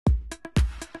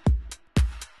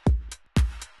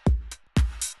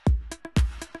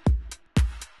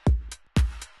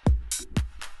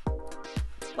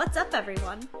What's up,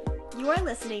 everyone? You are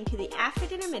listening to the After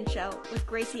Dinner Mint Show with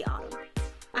Gracie Autumn.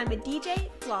 I'm a DJ,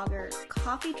 vlogger,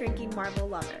 coffee-drinking Marvel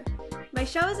lover. My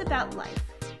show is about life,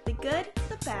 the good,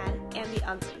 the bad, and the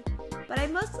ugly, but I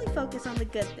mostly focus on the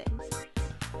good things.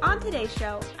 On today's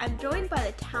show, I'm joined by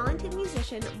the talented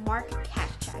musician Mark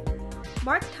Kaschak.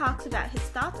 Mark talks about his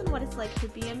thoughts on what it's like to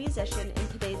be a musician in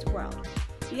today's world.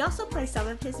 We also play some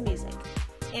of his music.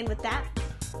 And with that,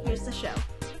 here's the show.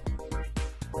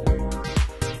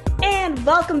 And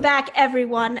welcome back,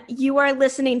 everyone. You are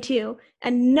listening to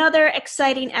another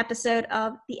exciting episode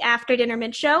of the After Dinner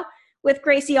Mint Show with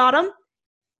Gracie Autumn.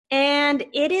 And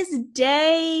it is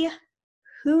day,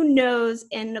 who knows,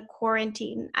 in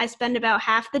quarantine. I spend about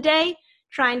half the day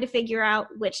trying to figure out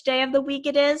which day of the week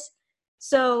it is.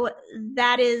 So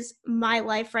that is my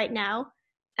life right now.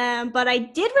 But I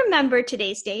did remember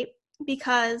today's date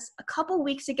because a couple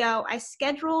weeks ago, I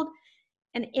scheduled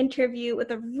an interview with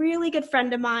a really good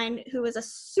friend of mine who is a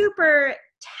super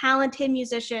talented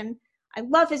musician. I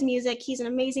love his music. He's an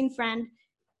amazing friend.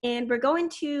 And we're going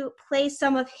to play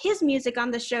some of his music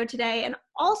on the show today and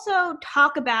also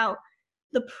talk about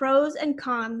the pros and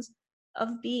cons of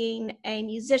being a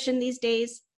musician these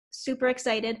days. Super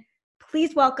excited.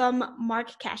 Please welcome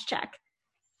Mark Kaschak.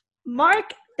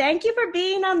 Mark, thank you for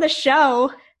being on the show.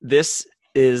 This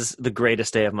is the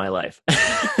greatest day of my life.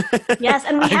 Yes,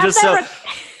 and we have that.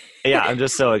 I'm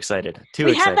just so excited.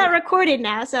 We have that recorded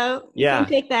now, so you can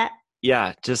take that.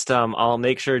 Yeah, just I'll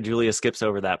make sure Julia skips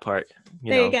over that part.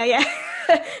 You go. Yeah,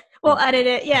 we'll edit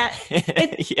it. Yeah,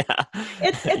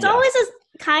 it's always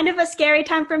kind of a scary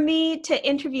time for me to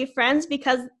interview friends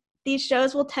because these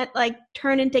shows will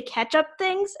turn into catch-up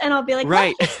things, and I'll be like,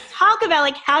 right, let's talk about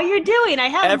like how you're doing.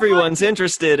 Everyone's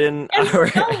interested in our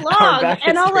so long,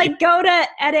 and I'll go to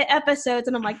edit episodes,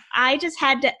 and I'm like, I just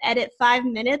had to edit 5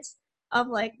 minutes of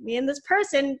me and this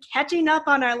person catching up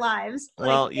on our lives.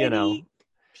 Well,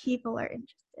 people are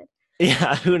interested.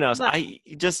 Yeah, who knows? But,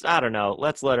 I don't know.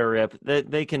 Let's let her rip.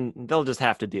 They'll just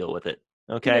have to deal with it.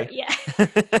 Okay. Yeah. They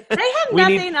have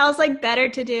nothing else better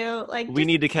to do. We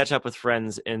need to catch up with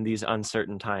friends in these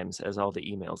uncertain times, as all the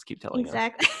emails keep telling us.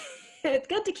 Exactly. It's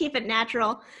good to keep it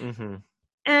natural.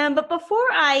 Mm-hmm. But before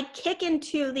I kick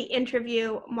into the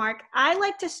interview, Mark, I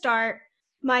like to start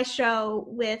my show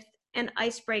with an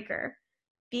icebreaker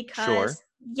because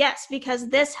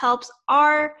this helps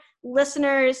our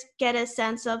listeners get a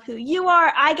sense of who you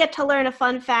are. I get to learn a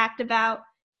fun fact about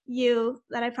you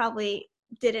that I probably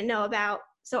didn't know about.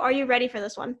 So are you ready for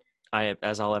this one?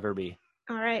 As I'll ever be.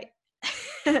 All right.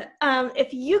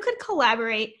 If you could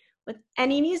collaborate with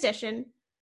any musician,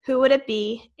 who would it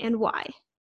be and why?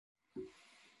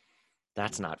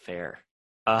 That's not fair.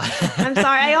 I'm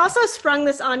sorry. I also sprung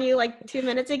this on you 2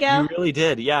 minutes ago. You really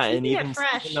did. Yeah. Keeping and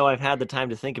even though I've had the time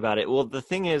to think about it. Well, the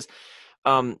thing is,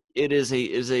 it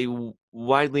is a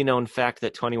widely known fact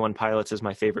that 21 Pilots is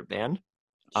my favorite band.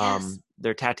 Yes.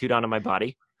 They're tattooed onto my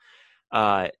body.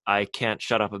 I can't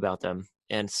shut up about them.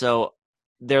 And so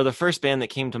they're the first band that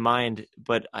came to mind,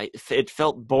 but it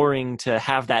felt boring to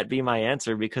have that be my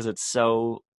answer because it's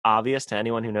so obvious to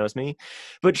anyone who knows me.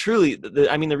 But truly,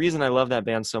 the reason I love that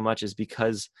band so much is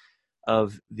because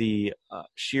of the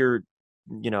sheer,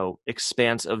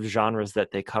 expanse of genres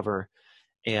that they cover.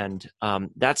 And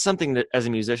that's something that as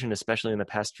a musician, especially in the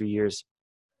past few years,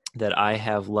 that I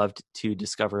have loved to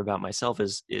discover about myself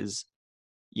is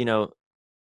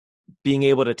being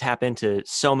able to tap into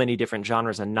so many different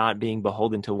genres and not being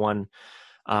beholden to one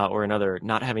or another,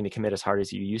 not having to commit as hard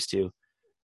as you used to.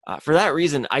 For that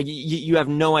reason, you have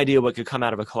no idea what could come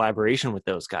out of a collaboration with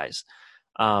those guys.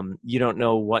 You don't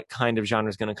know what kind of genre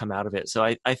is going to come out of it. So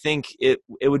I think it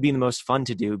would be the most fun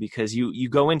to do because you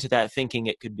go into that thinking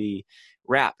it could be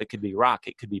rap, it could be rock,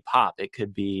 it could be pop, it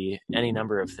could be any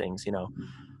number of things,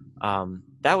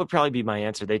 that would probably be my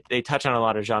answer. They touch on a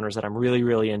lot of genres that I'm really,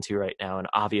 really into right now. And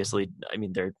obviously,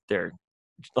 they're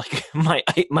like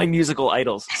my musical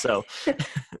idols. So it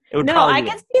would I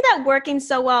can see that working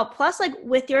so well. Plus,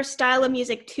 with your style of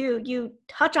music too, you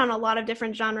touch on a lot of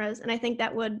different genres. And I think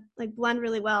that would blend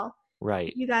really well.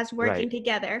 Right. You guys working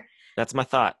together. That's my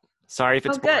thought. Sorry if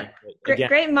it's boring. Good.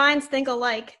 Great minds think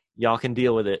alike. Y'all can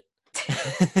deal with it.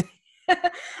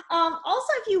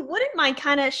 Also, if you wouldn't mind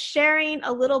kind of sharing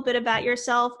a little bit about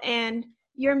yourself and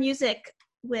your music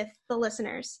with the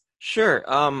listeners. Sure.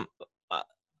 I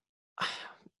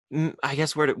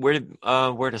guess where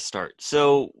to start.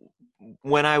 So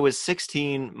when I was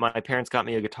 16, my parents got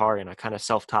me a guitar and I kind of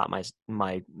self-taught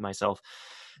myself,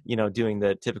 doing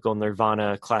the typical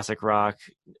Nirvana, classic rock,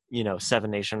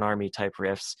 Seven Nation Army type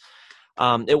riffs.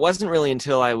 It wasn't really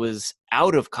until I was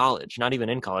out of college, not even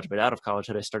in college, but out of college,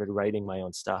 that I started writing my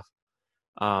own stuff.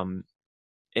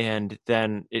 And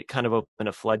then it kind of opened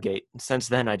a floodgate. Since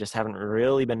then, I just haven't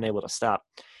really been able to stop.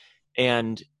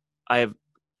 And I've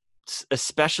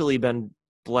especially been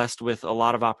blessed with a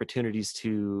lot of opportunities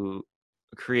to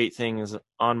create things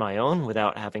on my own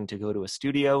without having to go to a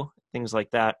studio, things like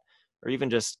that, or even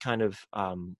just kind of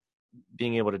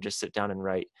being able to just sit down and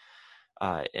write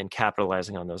and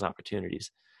capitalizing on those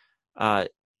opportunities. As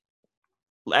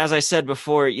I said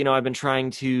before, I've been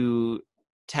trying to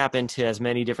tap into as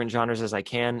many different genres as I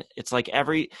can. It's like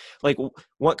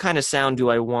what kind of sound do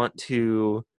I want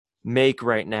to make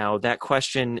right now? That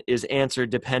question is answered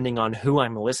depending on who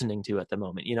I'm listening to at the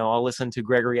moment. I'll listen to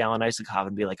Gregory Alan Isakov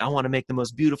and be like, I want to make the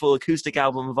most beautiful acoustic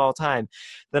album of all time.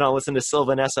 Then I'll listen to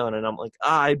Sylvan Esson and I'm like,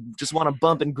 I just want to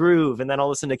bump and groove. And then I'll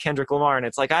listen to Kendrick Lamar and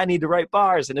it's like, I need to write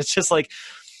bars. And it's just like,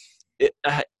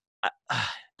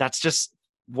 that's just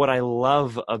what I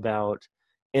love about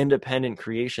independent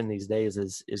creation these days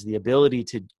is the ability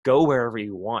to go wherever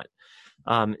you want.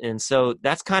 And so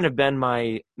that's kind of been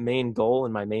my main goal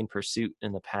and my main pursuit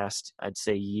in the past, I'd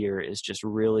say, year, is just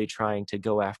really trying to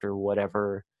go after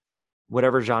whatever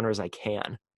genres I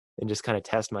can and just kind of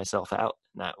test myself out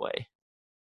in that way.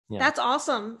 Yeah. That's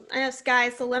awesome. I know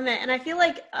sky's the limit. And I feel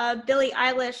like Billie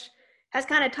Eilish has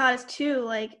kind of taught us too,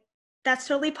 like, that's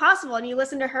totally possible. And you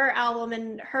listen to her album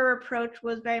and her approach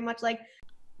was very much like,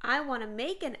 I want to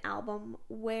make an album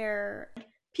where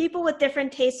people with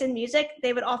different tastes in music,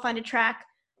 they would all find a track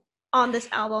on this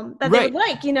album that they would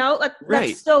like,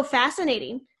 that's so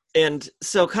fascinating. And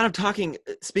so kind of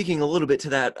speaking a little bit to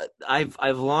that,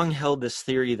 I've long held this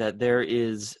theory that there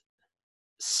is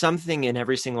something in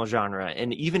every single genre.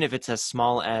 And even if it's as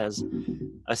small as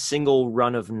a single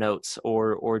run of notes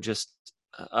or just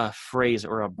a phrase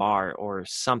or a bar or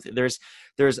something, there's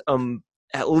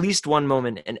at least one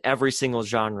moment in every single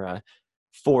genre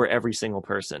for every single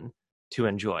person to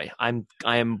enjoy. I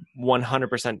am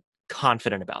 100%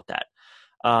 confident about that.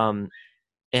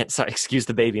 And sorry, excuse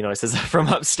the baby noises from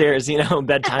upstairs.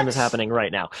 Bedtime is happening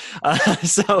right now.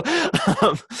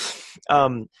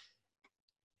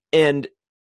 And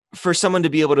for someone to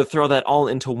be able to throw that all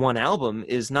into one album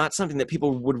is not something that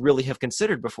people would really have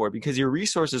considered before, because your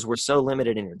resources were so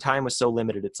limited and your time was so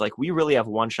limited. It's like, we really have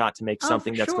one shot to make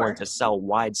something that's going to sell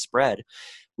widespread.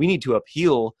 We need to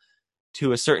appeal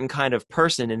to a certain kind of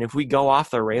person. And if we go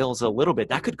off the rails a little bit,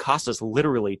 that could cost us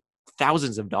literally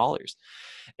thousands of dollars.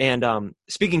 And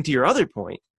speaking to your other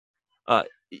point,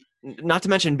 not to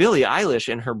mention Billie Eilish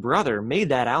and her brother made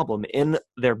that album in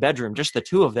their bedroom, just the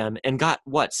two of them, and got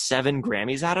 7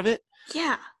 Grammys out of it?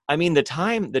 Yeah. I mean, the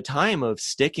time of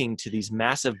sticking to these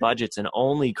massive budgets and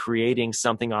only creating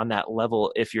something on that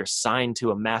level if you're signed to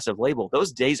a massive label,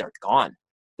 those days are gone.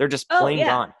 They're just plain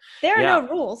gone. There are no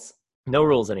rules. No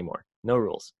rules anymore. No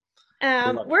rules.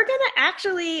 We're going to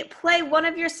actually play one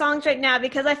of your songs right now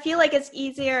because I feel like it's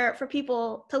easier for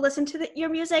people to listen to your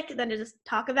music than to just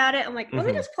talk about it. I'm like, let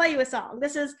me just play you a song.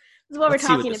 This is what we're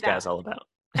talking about. Let's see what this guy's all about.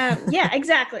 Yeah,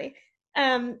 exactly.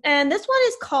 And this one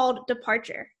is called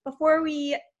Departure. Before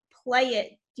we play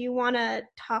it, do you want to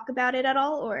talk about it at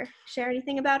all or share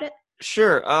anything about it?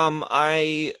 Sure.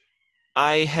 I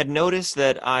had noticed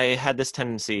that I had this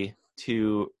tendency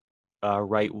to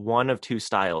write one of two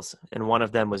styles, and one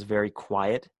of them was very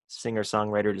quiet,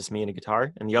 singer-songwriter, just me and a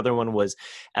guitar, and the other one was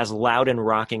as loud and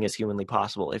rocking as humanly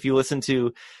possible. If you listen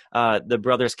to the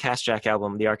Brothers Kaschak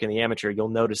album, The Ark and the Amateur, you'll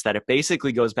notice that it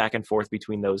basically goes back and forth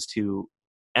between those two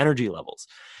energy levels.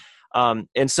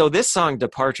 And so this song,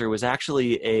 Departure, was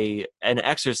actually an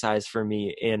exercise for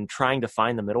me in trying to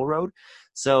find the middle road.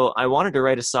 So I wanted to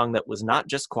write a song that was not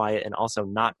just quiet and also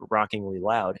not rockingly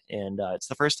loud. And it's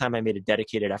the first time I made a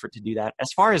dedicated effort to do that.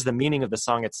 As far as the meaning of the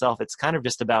song itself, it's kind of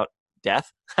just about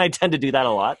death. I tend to do that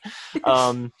a lot.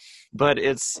 But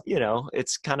it's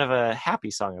kind of a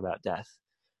happy song about death.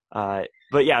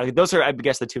 But yeah, those are, I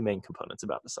guess, the two main components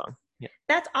about the song. Yeah.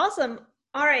 That's awesome.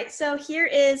 All right, so here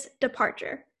is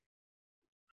Departure.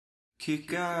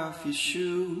 Kick off your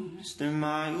shoes, they're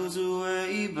miles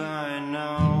away by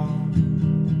now.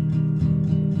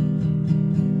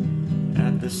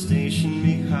 At the station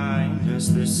behind us,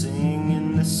 they're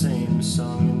singing the same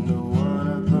song, and the one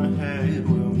up ahead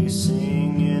will be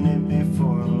singing it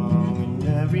before long. And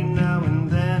every now and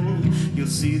then, you'll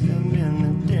see them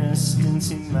in the distance.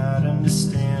 You might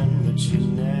understand, but you're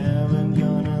never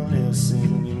gonna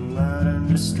listen. You might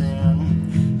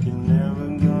understand, you're never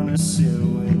gonna sit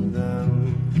with them.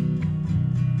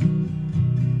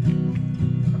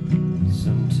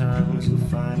 Sometimes you'll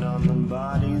find on the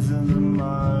bodies of the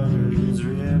martyrs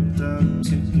ripped up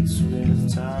tickets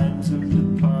with times of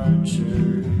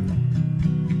departure.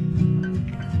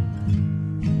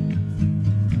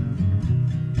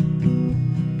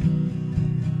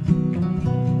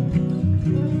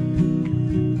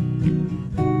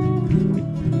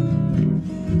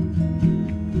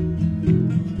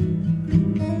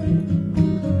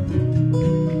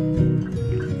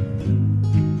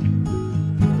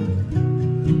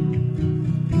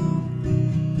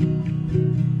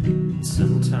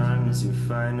 to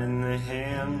find in the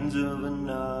hands of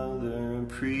another, a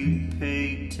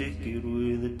prepaid ticket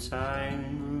with a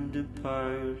time of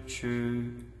departure.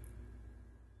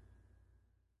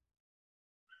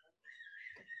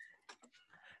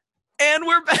 And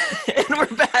we're back. And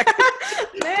we're back.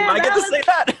 Man, I get to say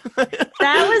that.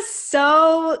 That was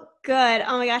so good.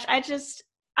 Oh my gosh.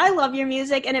 I love your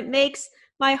music, and it makes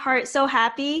my heart so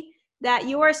happy that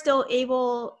you are still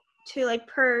able to like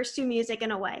pursue music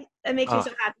in a way. It makes me so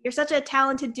happy. You're such a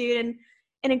talented dude and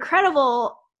an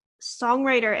incredible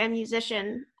songwriter and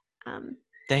musician.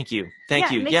 Thank you.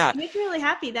 It makes me really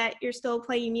happy that you're still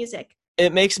playing music.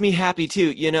 It makes me happy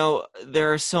too. You know,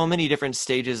 there are so many different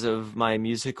stages of my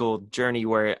musical journey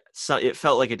where it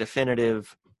felt like a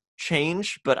definitive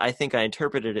change, but I think I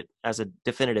interpreted it as a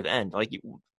definitive end. Like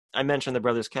I mentioned the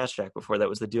brothers Kaschak before. That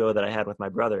was the duo that I had with my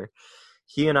brother.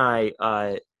 He and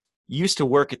I used to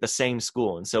work at the same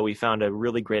school, and so we found a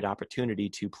really great opportunity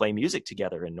to play music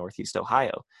together in Northeast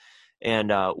Ohio.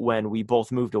 And when we both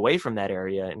moved away from that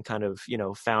area and kind of, you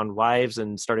know, found wives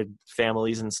and started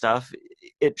families and stuff,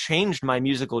 it changed my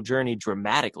musical journey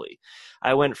dramatically.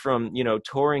 I went from, you know,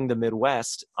 touring the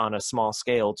Midwest on a small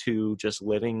scale to just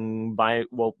living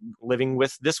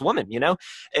with this woman, you know,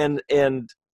 and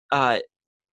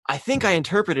I think I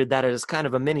interpreted that as kind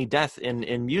of a mini death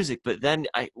in music. But then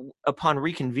upon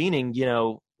reconvening, you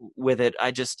know, with it,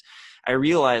 I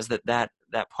realized that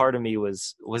part of me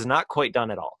was not quite done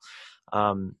at all.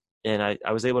 And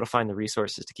I was able to find the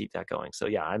resources to keep that going. So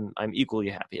yeah, I'm equally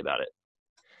happy about it.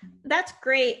 That's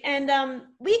great. And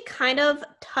we kind of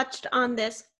touched on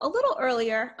this a little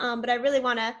earlier, but I really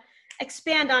want to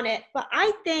expand on it. But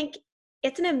I think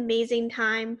it's an amazing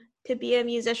time to be a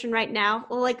musician right now.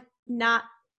 Well, like not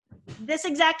this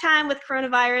exact time with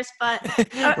coronavirus, but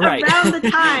right. around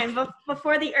the time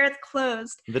before the earth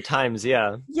closed. The times,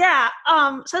 yeah. Yeah. So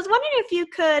I was wondering if you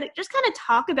could just kind of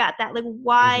talk about that, like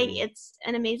why it's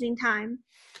an amazing time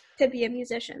to be a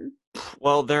musician.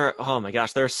 Well, oh my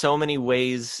gosh, there are so many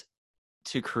ways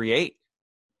to create.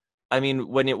 I mean,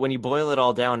 when you boil it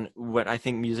all down, what I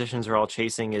think musicians are all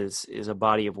chasing is a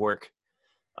body of work.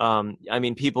 I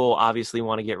mean, people obviously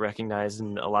want to get recognized,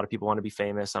 and a lot of people want to be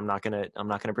famous. I'm not gonna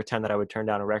pretend that I would turn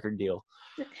down a record deal.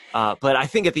 But I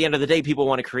think at the end of the day, people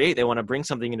want to create. They want to bring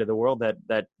something into the world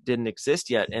that didn't exist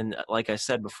yet. And like I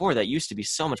said before, that used to be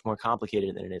so much more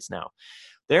complicated than it is now.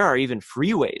 There are even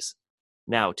free ways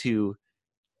now to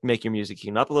make your music.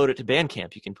 You can upload it to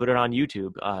Bandcamp. You can put it on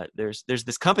YouTube. There's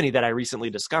this company that I recently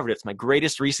discovered. It's my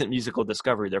greatest recent musical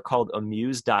discovery. They're called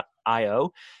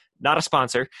amuse.io. Not a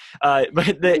sponsor, but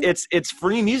it's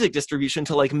free music distribution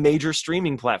to like major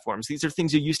streaming platforms. These are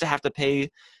things you used to have to pay,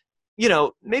 you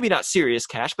know, maybe not serious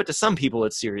cash, but to some people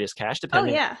it's serious cash,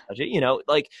 depending on the budget. You know,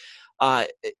 like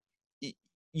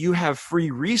you have free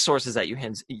resources at your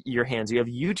hands. You have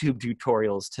YouTube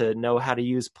tutorials to know how to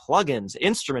use plugins,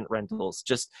 instrument rentals.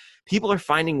 Just people are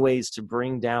finding ways to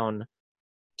bring down,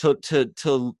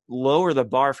 to lower the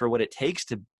bar for what it takes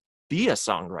to be a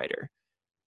songwriter.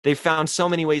 They've found so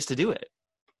many ways to do it.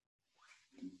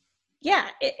 Yeah,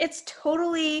 it's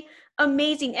totally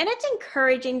amazing. And it's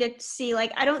encouraging to see,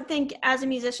 like, I don't think as a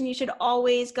musician, you should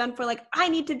always gun for like, I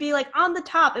need to be like on the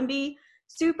top and be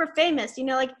super famous, you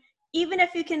know, like even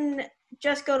if you can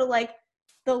just go to like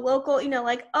the local, you know,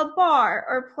 like a bar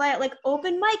or play at like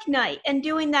open mic night and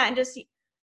doing that and just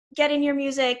getting your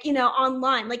music, you know,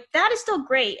 online, like that is still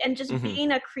great. And just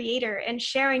being a creator and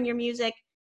sharing your music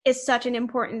is such an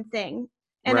important thing.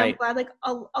 And right. I'm glad like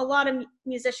a lot of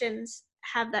musicians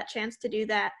have that chance to do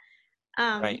that.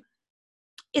 Right.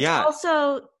 It's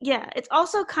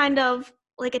also kind of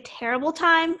like a terrible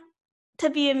time to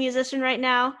be a musician right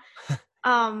now.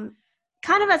 Kind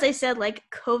of, as I said, like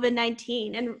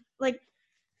COVID-19 and like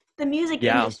the music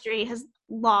industry has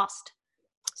lost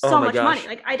so much money.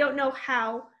 Like, I don't know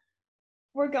how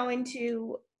we're going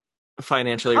to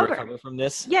financially recover from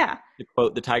this. Yeah. To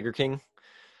quote the Tiger King.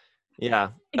 Yeah.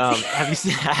 Have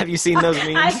you seen those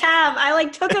memes? I have. I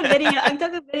like took a video. I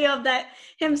took a video of that,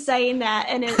 him saying that,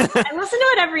 and I listen to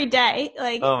it every day.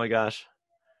 Like, oh my gosh.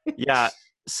 Yeah.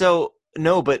 So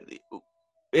no, but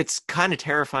it's kind of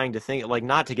terrifying to think, like,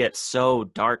 not to get so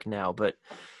dark now, but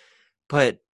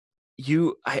I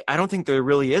don't think there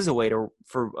really is a way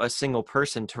for a single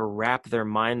person to wrap their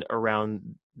mind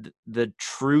around the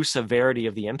true severity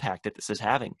of the impact that this is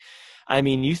having. I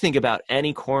mean, you think about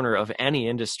any corner of any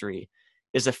industry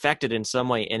is affected in some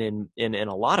way, and in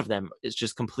a lot of them, it's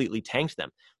just completely tanked them.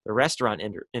 The restaurant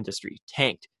industry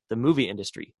tanked. The movie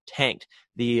industry tanked.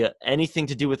 The anything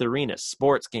to do with arenas,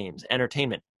 sports games,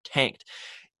 entertainment tanked.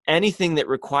 Anything that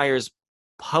requires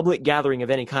public gathering of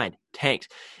any kind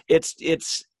tanked.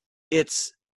 It's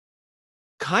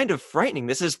kind of frightening.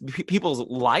 This is people's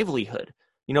livelihood.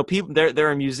 You know, people, there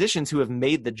are musicians who have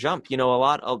made the jump. You know, a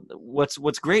lot of what's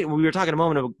great. We were talking a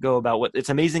moment ago about what it's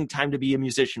amazing time to be a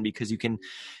musician because you can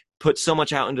put so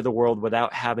much out into the world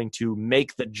without having to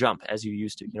make the jump as you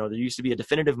used to. You know, there used to be a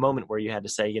definitive moment where you had to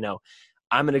say, you know,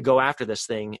 I'm going to go after this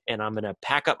thing and I'm going to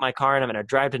pack up my car and I'm going to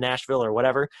drive to Nashville or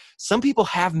whatever. Some people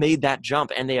have made that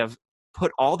jump and they have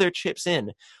put all their chips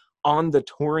in on the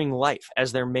touring life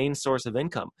as their main source of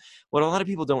income. What a lot of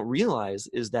people don't realize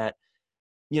is that,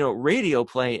 you know, radio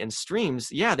play and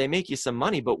streams, yeah, they make you some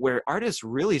money, but where artists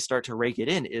really start to rake it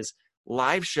in is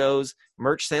live shows,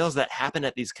 merch sales that happen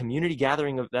at these community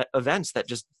gathering events that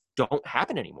just don't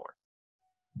happen anymore.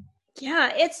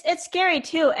 Yeah, it's scary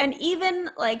too. And even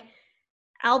like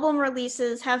album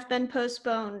releases have been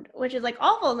postponed, which is like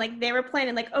awful. Like they were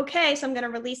planning like, okay, so I'm going to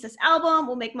release this album,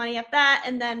 we'll make money off that,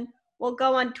 and then we'll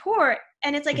go on tour.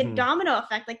 And it's like a domino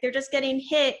effect. Like they're just getting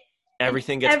hit.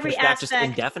 Everything gets pushed back just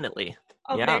indefinitely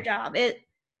of their job. It's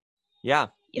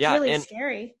really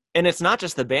scary. And it's not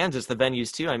just the bands, it's the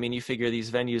venues too. I mean, you figure these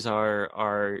venues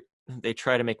are they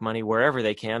try to make money wherever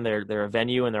they can. They're a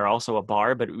venue and they're also a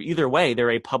bar, but either way,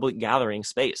 they're a public gathering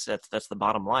space. That's the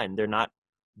bottom line. They're not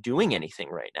doing anything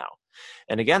right now.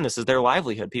 And again, this is their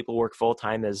livelihood. People work full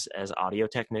time as audio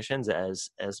technicians, as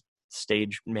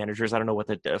stage managers. I don't know what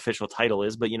the official title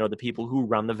is, but you know, the people who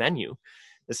run the venue.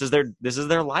 This is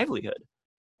their livelihood.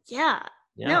 Yeah.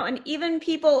 No, and even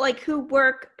people like who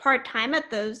work part-time at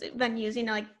those venues, you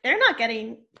know, like they're not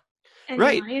getting any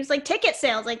money. It's like ticket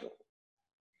sales, like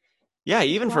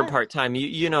even for part-time,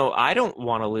 you know, I don't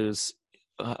want to lose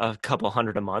a couple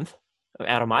 $100 a month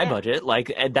out of my budget.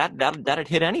 Like that'd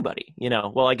hit anybody, you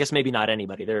know. Well, I guess maybe not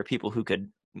anybody. There are people who could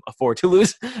afford to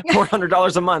lose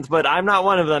 $400 a month, but I'm not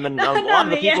one of them, and a lot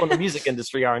of the people in the music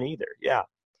industry aren't either.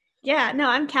 Yeah, no,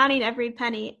 I'm counting every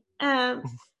penny.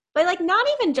 But like not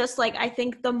even just like I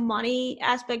think the money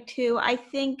aspect too. I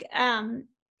think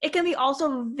it can be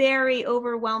also very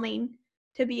overwhelming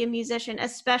to be a musician,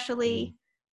 especially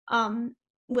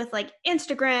with like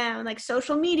Instagram and like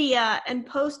social media and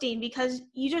posting, because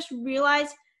you just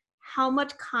realize how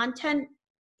much content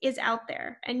is out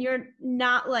there and you're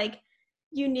not like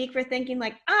unique for thinking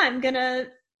like I'm gonna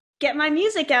get my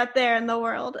music out there in the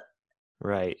world.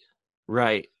 Right.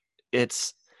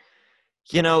 It's,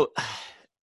 you know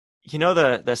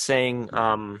the saying,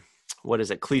 what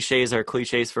is it? Cliches are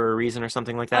cliches for a reason or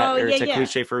something like that. Or it's a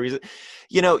cliche for a reason.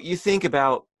 You know, you think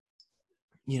about,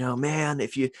 you know, man,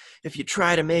 if you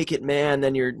try to make it, man,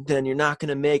 then you're not going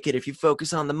to make it. If you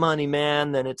focus on the money,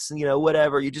 man, then it's, you know,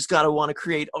 whatever. You just got to want to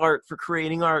create art for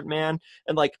creating art, man.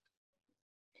 And like,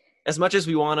 as much as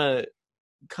we want to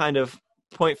kind of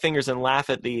point fingers and laugh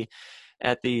at the,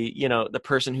 you know, the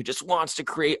person who just wants to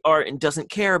create art and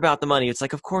doesn't care about the money. It's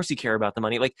like, of course you care about the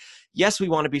money. Like, yes, we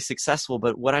want to be successful,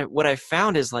 but what I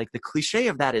found is like the cliche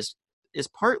of that is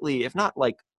partly, if not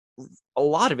like a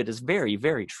lot of it is very,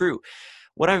 very true.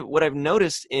 What I've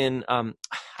noticed in,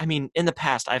 I mean, in the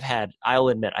past, I'll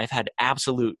admit, I've had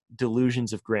absolute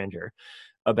delusions of grandeur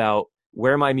about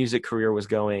where my music career was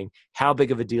going, how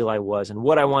big of a deal I was, and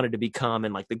what I wanted to become,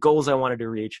 and like the goals I wanted to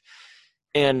reach.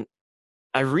 And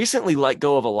I've recently let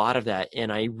go of a lot of that,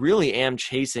 and I really am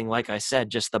chasing, like I said,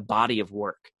 just the body of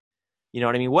work. You know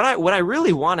what I mean? What I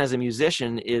really want as a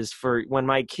musician is for when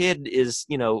my kid is,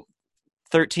 you know,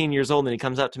 13 years old and he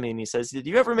comes up to me and he says, "Did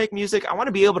you ever make music?" I want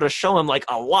to be able to show him like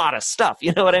a lot of stuff.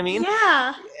 You know what I mean?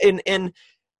 Yeah. And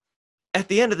at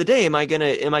the end of the day, am I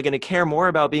gonna care more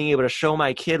about being able to show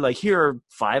my kid like, here are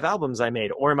 5 albums I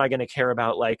made, or am I gonna care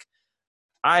about like,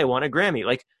 I won a Grammy?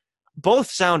 Like, both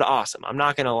sound awesome, I'm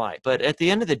not gonna lie, but at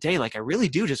the end of the day, like I really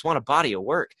do just want a body of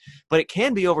work. But it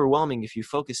can be overwhelming if you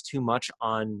focus too much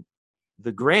on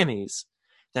the Grammys,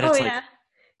 that it's like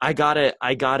I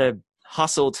gotta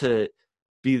hustle to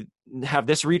have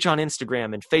this reach on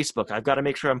Instagram and Facebook. I've got to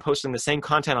make sure I'm posting the same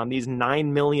content on these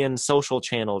 9 million social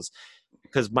channels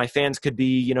because my fans could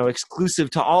be, you know, exclusive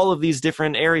to all of these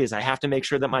different areas. I have to make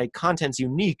sure that my content's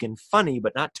unique and funny,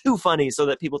 but not too funny so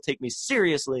that people take me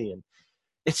seriously. And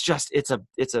it's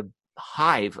a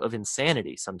hive of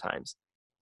insanity sometimes.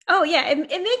 Oh yeah,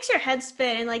 it makes your head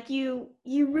spin, and like you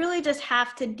really just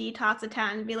have to detox the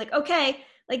time and be like, okay,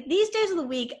 like these days of the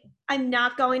week, I'm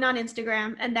not going on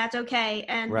Instagram, and that's okay,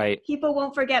 and people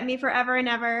won't forget me forever and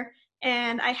ever,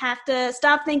 and I have to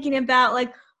stop thinking about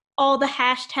like all the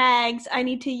hashtags I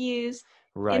need to use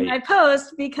in my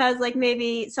post because like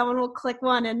maybe someone will click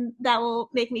one and that will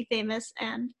make me famous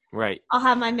and I'll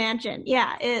have my mansion.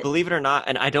 Yeah. Believe it or not,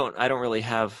 and I don't really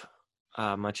have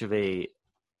much of a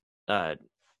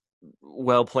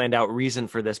well planned out reason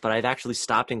for this, but I've actually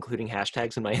stopped including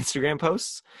hashtags in my Instagram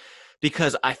posts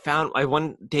because I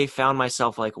one day found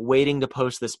myself like waiting to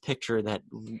post this picture that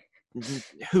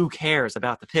who cares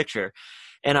about the picture.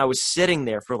 And I was sitting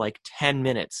there for like 10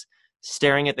 minutes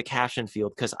staring at the caption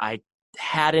field because I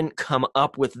hadn't come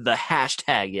up with the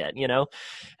hashtag yet, you know?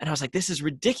 And I was like, this is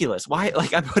ridiculous. Why?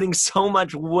 Like, I'm putting so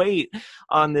much weight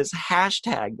on this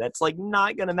hashtag that's like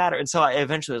not going to matter. And so I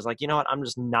eventually was like, you know what? I'm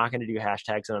just not going to do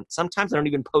hashtags. And sometimes I don't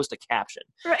even post a caption.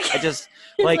 Right. I just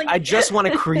I just want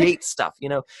to create stuff, you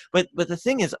know? But the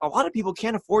thing is, a lot of people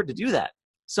can't afford to do that.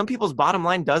 Some people's bottom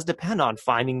line does depend on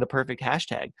finding the perfect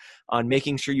hashtag, on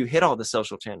making sure you hit all the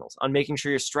social channels, on making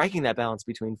sure you're striking that balance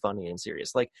between funny and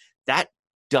serious. Like, that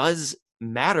does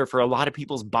matter for a lot of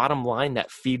people's bottom line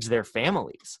that feeds their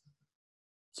families.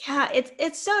 Yeah,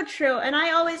 it's so true. And I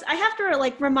have to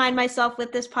like remind myself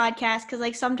with this podcast, because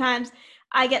like sometimes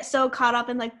I get so caught up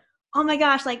in like, oh my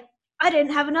gosh, like I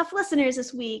didn't have enough listeners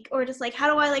this week, or just like,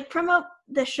 how do I like promote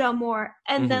the show more?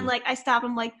 And then like I stop,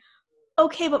 I'm like,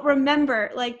 okay, but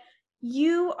remember, like,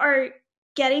 you are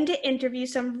getting to interview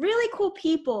some really cool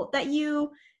people that you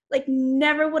like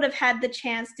never would have had the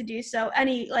chance to do so at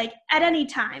any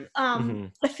time.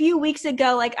 A few weeks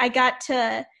ago, like I got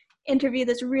to interview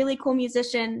this really cool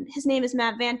musician. His name is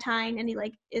Matt Vantine, and he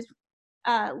like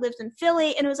lives in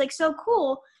Philly, and it was like so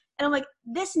cool. And I'm like,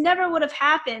 this never would have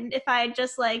happened if I had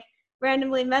just like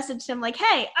randomly messaged him like,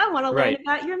 hey, I want to learn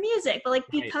about your music. But like,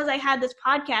 because I had this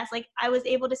podcast, like I was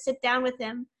able to sit down with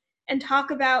him and talk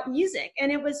about music.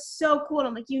 And it was so cool. And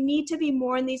I'm like, you need to be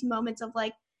more in these moments of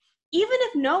like, even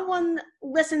if no one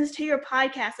listens to your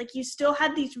podcast, like you still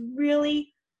had these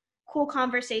really cool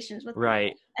conversations with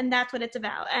people. And that's what it's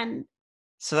about. And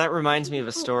so that reminds me of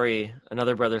a story,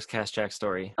 another Brothers Kaschak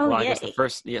story. Oh, well, I guess the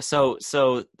first,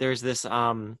 so there's this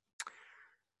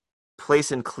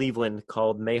place in Cleveland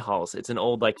called Mayhall's. It's an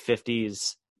old like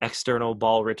 50s external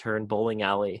ball return bowling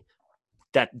alley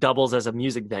that doubles as a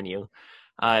music venue.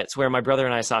 It's where my brother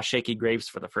and I saw Shaky Graves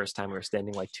for the first time. We were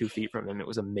standing like 2 feet from him. It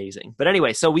was amazing. But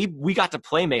anyway, so we got to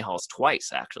play Mayhall's twice,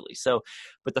 actually.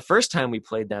 But the first time we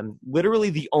played them,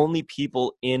 literally the only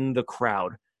people in the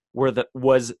crowd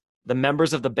was the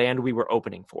members of the band we were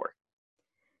opening for.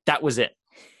 That was it.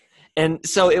 And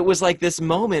so it was like this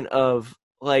moment of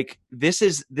like, this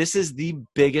is the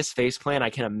biggest faceplant I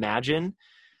can imagine,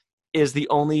 is the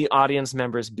only audience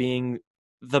members being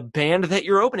the band that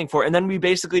you're opening for. And then we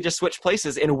basically just switched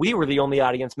places and we were the only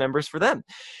audience members for them.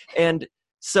 And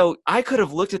so I could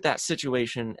have looked at that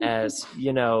situation as,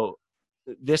 you know,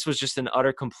 this was just an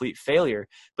utter complete failure,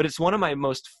 but it's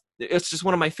just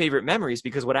one of my favorite memories,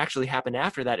 because what actually happened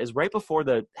after that is right before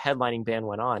the headlining band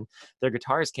went on, their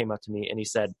guitarist came up to me and he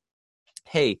said,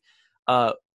 hey,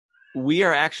 we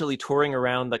are actually touring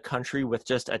around the country with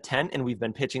just a tent, and we've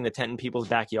been pitching the tent in people's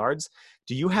backyards.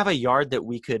 Do you have a yard that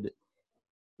we could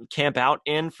camp out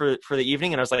in for the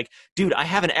evening? And I was like, dude, I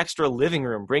have an extra living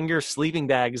room. Bring your sleeping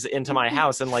bags into my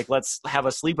house and like, let's have a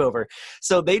sleepover.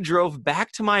 So they drove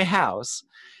back to my house,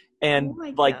 and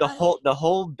like the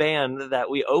whole band that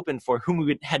we opened for, whom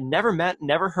we had never met,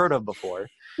 never heard of before,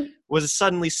 was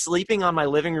suddenly sleeping on my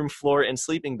living room floor in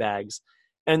sleeping bags.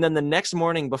 And then the next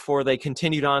morning, before they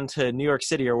continued on to New York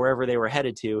City or wherever they were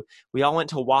headed to, we all went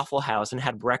to Waffle House and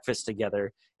had breakfast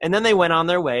together. And then they went on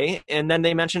their way, and then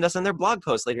they mentioned us in their blog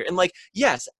post later. And like,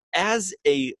 yes,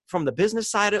 from the business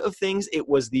side of things, it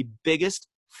was the biggest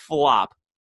flop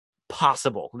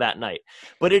possible that night.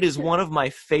 But it is one of my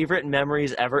favorite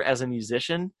memories ever as a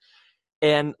musician.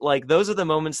 And like, those are the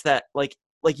moments that like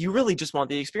you really just want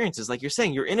the experiences. Like you're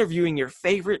saying, you're interviewing your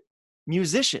favorite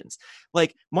musicians.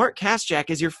 Like Mark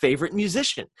Kaschak is your favorite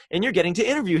musician, and you're getting to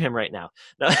interview him right now.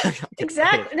 No,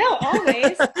 exactly. No,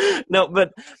 always. No,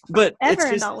 but ever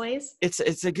and always.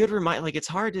 It's a good reminder. Like it's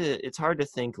hard to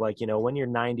think like, you know, when you're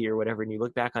 90 or whatever, and you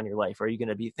look back on your life, are you going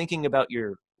to be thinking about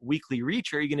your weekly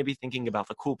reach, or are you going to be thinking about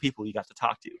the cool people you got to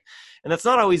talk to? And that's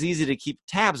not always easy to keep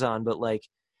tabs on, but like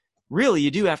really, you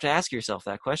do have to ask yourself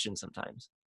that question sometimes.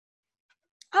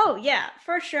 Oh yeah,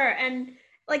 for sure. And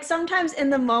like sometimes in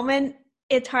the moment,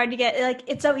 it's hard to get, like,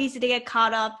 it's so easy to get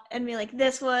caught up and be like,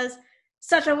 this was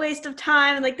such a waste of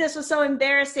time, and like this was so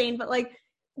embarrassing. But like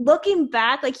looking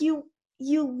back, like you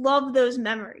love those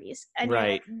memories, and you're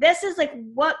like, this is like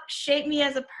what shaped me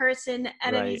as a person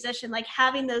and a musician. Like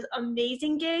having those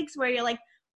amazing gigs where you're like,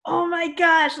 oh my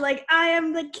gosh, like I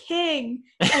am the king.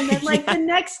 And then like the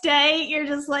next day you're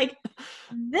just like,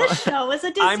 this show was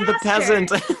a disaster. I'm the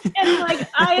peasant. And like,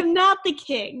 I am not the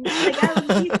king. Like I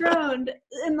was dethroned.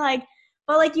 And like,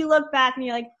 but like you look back and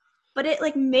you're like, but it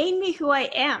like made me who I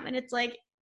am. And it's like,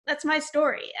 that's my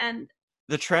story. And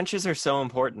The trenches are so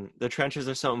important. The trenches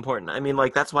are so important. I mean,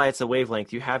 like, that's why it's a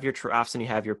wavelength. You have your troughs and you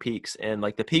have your peaks. And,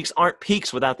 like, the peaks aren't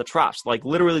peaks without the troughs. Like,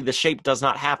 literally, the shape does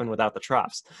not happen without the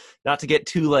troughs. Not to get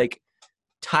too, like,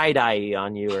 tie-dye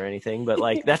on you or anything, but,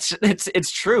 like,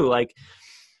 it's true. Like,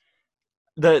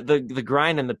 the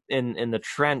grind in the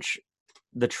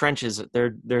trenches,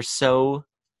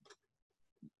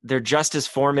 they're just as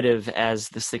formative as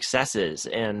the successes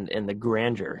and the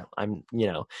grandeur. I'm,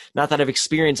 not that I've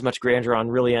experienced much grandeur on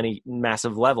really any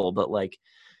massive level, but like,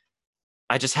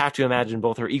 I just have to imagine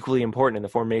both are equally important in the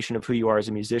formation of who you are as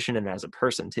a musician and as a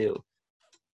person too.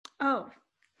 Oh,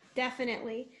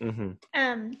 definitely.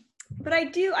 Mm-hmm. But I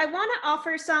want to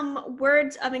offer some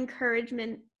words of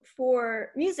encouragement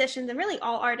for musicians and really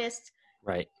all artists.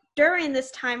 Right. During this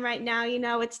time right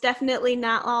now, it's definitely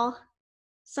not all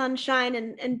sunshine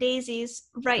and daisies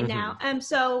right now.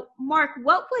 So Mark,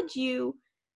 what would you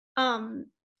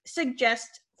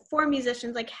suggest for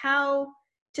musicians, like how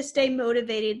to stay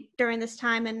motivated during this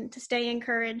time and to stay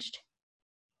encouraged?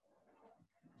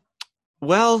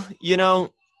 Well,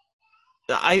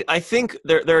 I think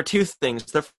there are two things.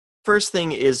 The first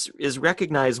thing is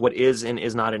recognize what is and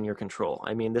is not in your control.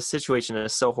 I mean, this situation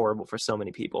is so horrible for so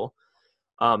many people.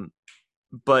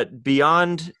 But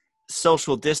beyond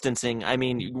social distancing, I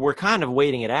mean, we're kind of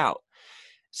waiting it out.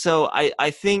 So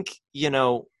I think,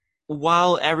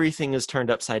 while everything is turned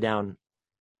upside down,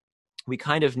 we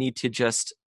kind of need to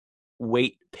just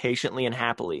wait patiently and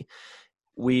happily.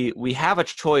 We have a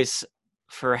choice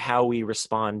for how we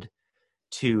respond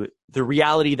to the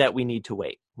reality that we need to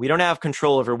wait. We don't have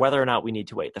control over whether or not we need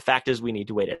to wait. The fact is we need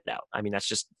to wait it out. I mean,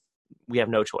 we have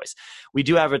no choice. We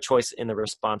do have a choice in the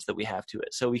response that we have to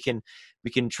it. So we can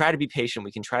try to be patient.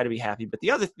 We can try to be happy. But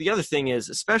the other thing is,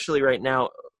 especially right now,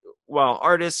 while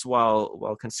artists,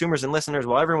 while consumers and listeners,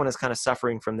 while everyone is kind of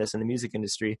suffering from this in the music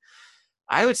industry,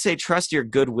 I would say trust your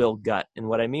goodwill gut. And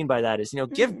what I mean by that is,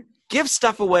 give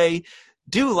stuff away,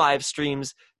 do live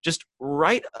streams, just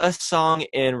write a song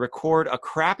and record a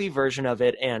crappy version of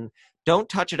it and don't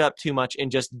touch it up too much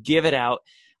and just give it out.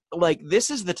 Like, this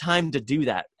is the time to do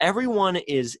that. Everyone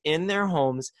is in their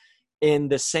homes in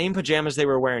the same pajamas they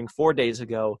were wearing 4 days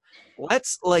ago.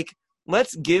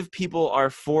 Let's give people our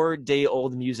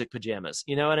 4-day-old music pajamas.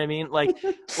 You know what I mean?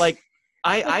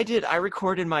 I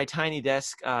recorded my Tiny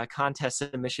Desk contest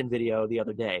submission video the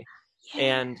other day.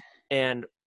 Yeah. And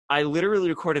I literally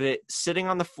recorded it sitting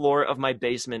on the floor of my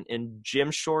basement in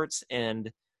gym shorts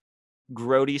and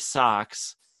grody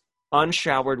socks,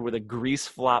 unshowered with a grease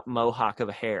flop mohawk of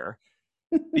hair,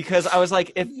 because I was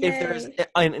like, if there's,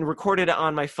 and recorded it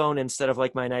on my phone instead of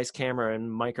like my nice camera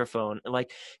and microphone, and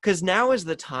like, because now is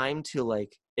the time to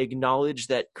like acknowledge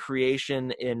that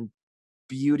creation and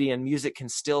beauty and music can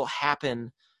still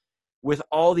happen with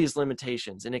all these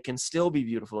limitations, and it can still be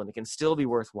beautiful and it can still be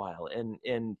worthwhile,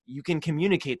 and you can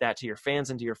communicate that to your fans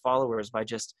and to your followers by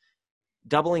just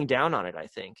doubling down on it. I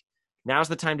think now's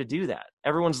the time to do that.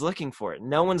 Everyone's looking for it.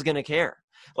 No one's going to care.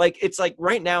 Like, it's like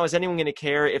right now, is anyone going to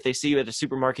care if they see you at a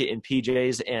supermarket in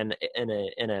PJs and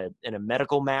in a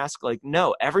medical mask? Like,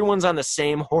 no, everyone's on the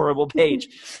same horrible page.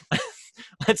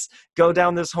 Let's go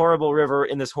down this horrible river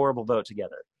in this horrible boat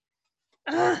together.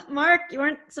 Mark, you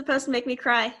weren't supposed to make me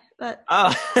cry, but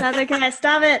that's okay.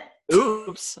 Stop it.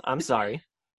 Oops, I'm sorry.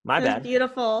 My bad.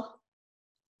 Beautiful.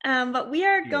 But we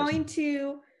are going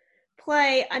to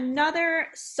play another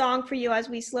song for you as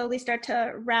we slowly start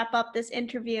to wrap up this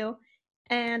interview.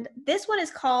 And this one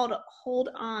is called Hold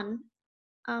On.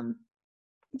 Do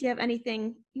you have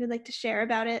anything you would like to share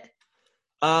about it?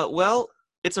 Well,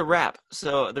 it's a rap.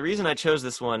 So the reason I chose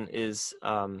this one is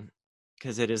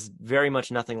because it is very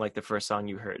much nothing like the first song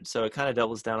you heard. So it kind of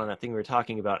doubles down on that thing we were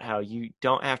talking about, how you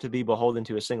don't have to be beholden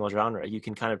to a single genre. You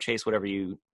can kind of chase whatever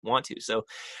you want to. So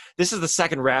this is the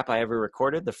second rap I ever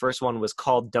recorded. The first one was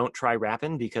called Don't Try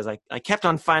Rappin', because I kept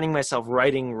on finding myself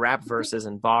writing rap verses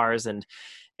and bars and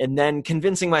then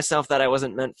convincing myself that I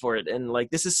wasn't meant for it. And like,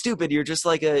 this is stupid. You're just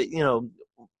like a,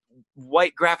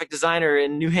 white graphic designer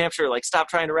in New Hampshire, like, stop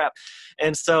trying to rap.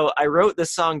 And so I wrote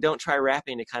this song, Don't Try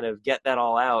Rapping, to kind of get that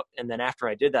all out. And then after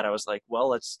I did that, I was like, well,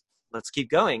 let's keep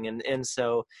going. And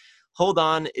so Hold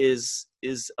On is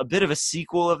a bit of a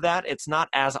sequel of that. It's not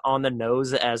as on the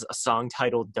nose as a song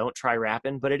titled Don't Try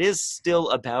Rapping, but it is still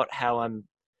about how I'm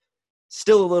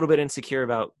still a little bit insecure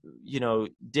about,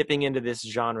 dipping into this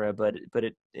genre, but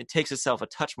it takes itself a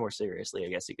touch more seriously, I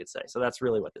guess you could say. So that's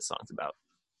really what this song's about.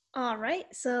 All right,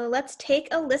 so let's take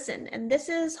a listen, and this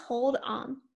is Hold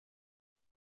On.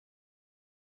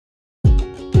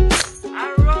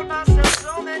 I wrote myself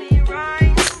so many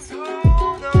rhymes.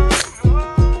 Hold on,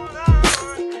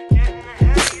 getting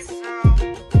ahead of yourself.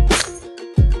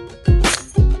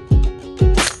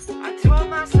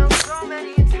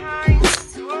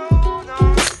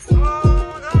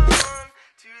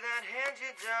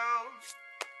 do.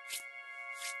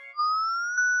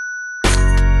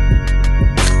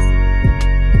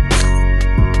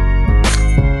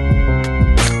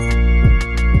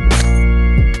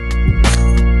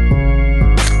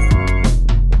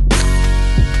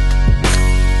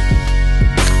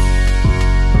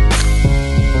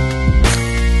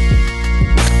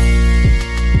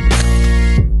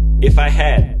 If I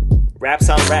had raps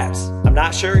on raps, I'm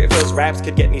not sure if those raps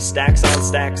could get me stacks on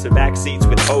stacks or backseats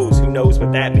with hoes, who knows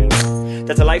what that means.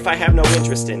 That's a life I have no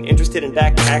interest in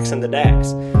backpacks and the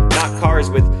DAX. Not cars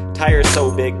with tires so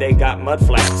big they got mud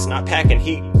flaps, not packing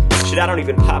heat. Shit, I don't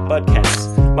even pop bud caps.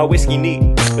 My whiskey neat,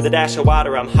 with a dash of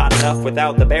water I'm hot enough.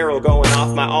 Without the barrel going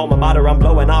off, my alma mater I'm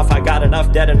blowing off. I got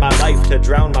enough debt in my life to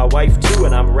drown my wife too,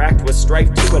 and I'm racked with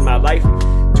strife too in my life.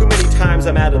 Too many times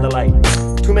I'm out of the light.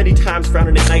 Too many times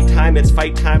frowning at nighttime, it's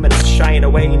fight time and I'm shying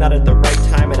away, not at the right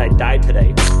time, and I died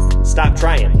today. Stop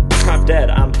trying, drop dead,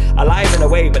 I'm alive in a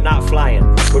way but not flying.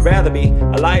 Would rather be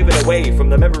alive and away from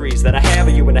the memories that I have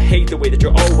of you, and I hate the way that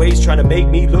you're always trying to make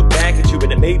me look back at you.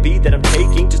 And it may be that I'm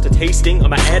taking just a tasting of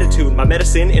my attitude, my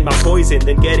medicine and my poison,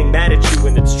 then getting mad at you.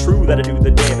 And it's true that I do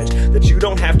the damage, that you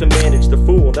don't have to manage. The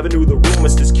fool never knew the room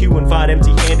was this Q and fought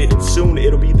empty-handed, and soon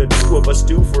it'll be the two of us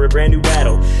due for a brand new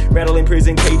battle. Rattling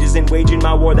prison cages and waging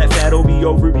my war, that fat'll be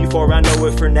over before I know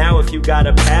it. For now, if you got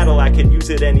a paddle, I could use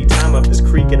it any time up this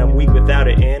creek, and I'm weak without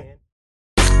it. And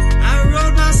I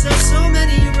wrote myself so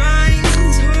many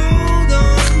rhymes. Hold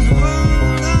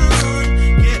on,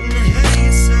 getting ahead of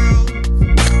yourself.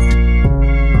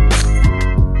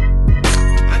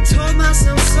 I told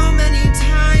myself so many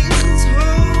times.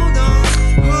 Hold on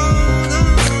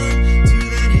to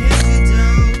that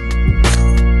antidote.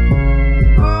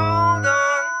 Hold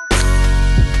on.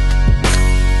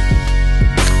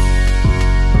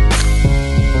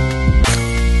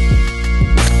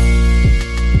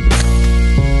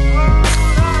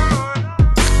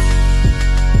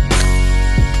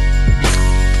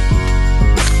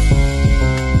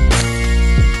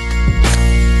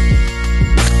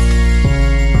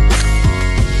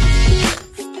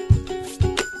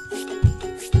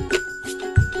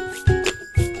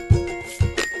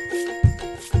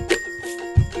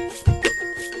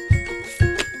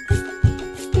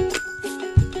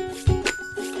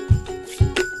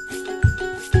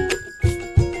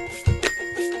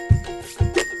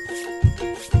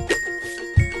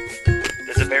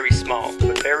 there's a very small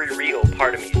but very real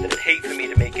part of me that'd hate for me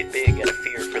to make it big, and a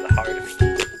fear for the heart of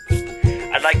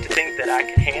me. I'd like to think that I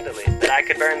could handle it, that I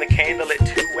could burn the candle at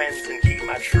two ends and keep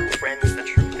my true friends. The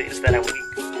truth is that I'm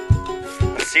weak.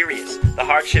 I'm serious. The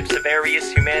hardships are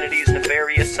various, humanity's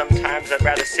nefarious. Sometimes I'd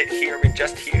rather sit here and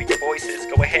just hear your voices.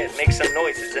 Go ahead, make some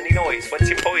noises. Any noise, what's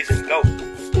your poison? Go.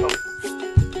 Go.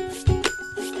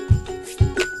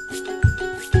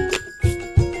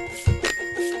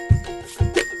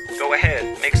 Go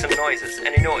ahead, make some noises.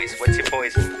 Any noise, what's your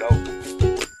poison? Go.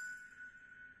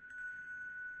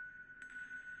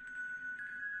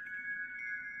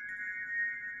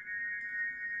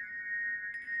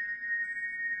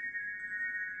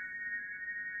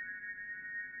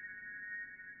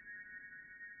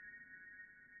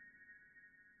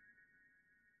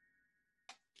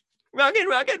 Rock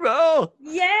and roll.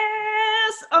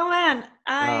 Yes. Oh man,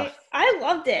 I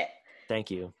loved it. Thank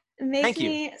you. It makes Thank you.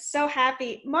 me so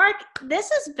happy. Mark, this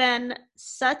has been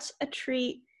such a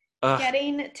treat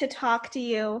getting to talk to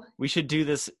you. We should do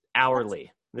this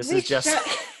hourly. This We is just,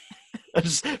 should.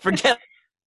 just forget.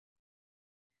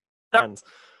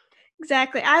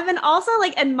 Exactly. I've been also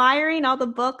like admiring all the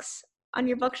books on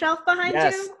your bookshelf behind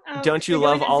Yes. you. Don't you we're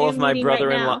doing love a all Zoom of my meeting right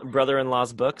now.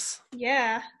 brother-in-law's books?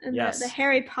 Yeah, and Yes. the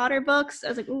Harry Potter books. I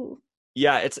was like, ooh.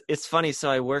 Yeah, it's funny. So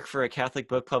I work for a Catholic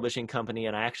book publishing company,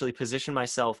 and I actually position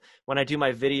myself when I do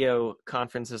my video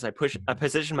conferences. I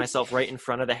position myself right in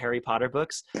front of the Harry Potter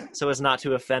books, so as not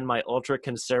to offend my ultra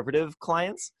conservative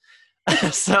clients.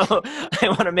 So I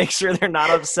want to make sure they're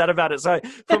not upset about it. So I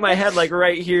put my head like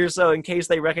right here, so in case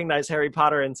they recognize Harry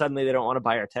Potter and suddenly they don't want to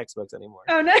buy our textbooks anymore.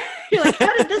 Oh no! You're like,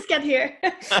 how did this get here?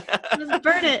 Just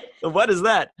burn it. What is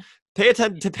that? Pay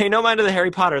no mind to the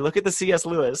Harry Potter. Look at the C.S.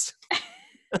 Lewis.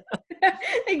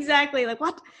 Exactly. Like,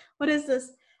 what is this?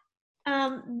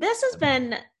 This has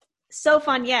been so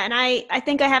fun. Yeah, and I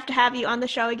think I have to have you on the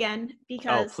show again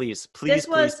because please. This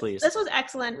was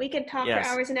excellent. We could talk Yes.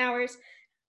 for hours and hours.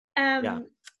 Yeah.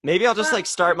 Maybe I'll just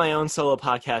start my own solo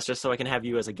podcast just so I can have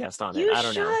you as a guest on it. I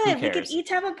don't know. Who cares? We could each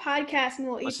have a podcast and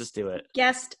Let's just do it.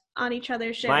 guest on each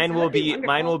other's shows. Mine will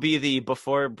be the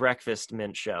before breakfast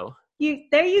mint show.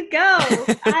 There you go.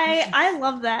 I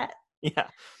love that. Yeah.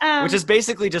 Which is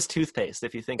basically just toothpaste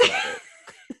if you think about it.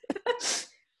 It's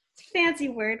a fancy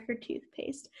word for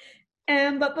toothpaste.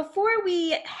 But before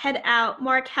we head out,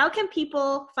 Mark, how can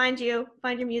people find you,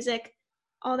 find your music,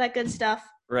 all that good stuff?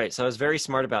 Right. So I was very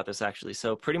smart about this, actually.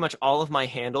 So pretty much all of my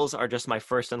handles are just my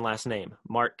first and last name,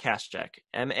 Mark Kaschak,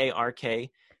 MarkKaschak.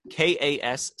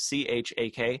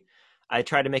 I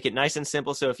try to make it nice and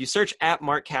simple. So if you search at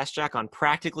Mark Kaschak on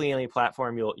practically any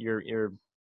platform, you're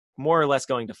more or less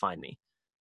going to find me.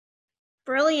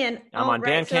 Brilliant. I'm on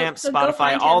Bandcamp, so go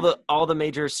Spotify, find all the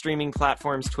major streaming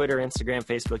platforms, Twitter, Instagram,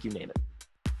 Facebook, you name it.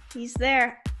 He's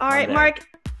there. All right, there. Mark.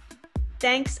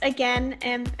 Thanks again.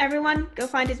 And everyone, go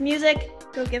find his music.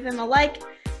 Go give him a like.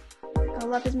 Go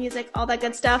love his music. All that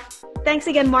good stuff. Thanks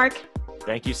again, Mark.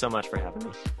 Thank you so much for having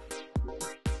me.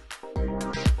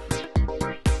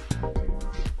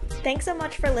 Thanks so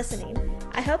much for listening.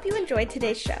 I hope you enjoyed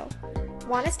today's show.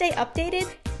 Want to stay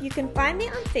updated? You can find me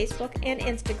on Facebook and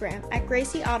Instagram at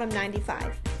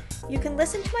GracieAutumn95. You can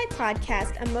listen to my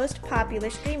podcast on most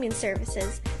popular streaming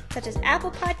services such as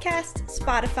Apple Podcasts,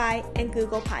 Spotify, and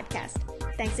Google Podcasts.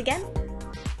 Thanks again.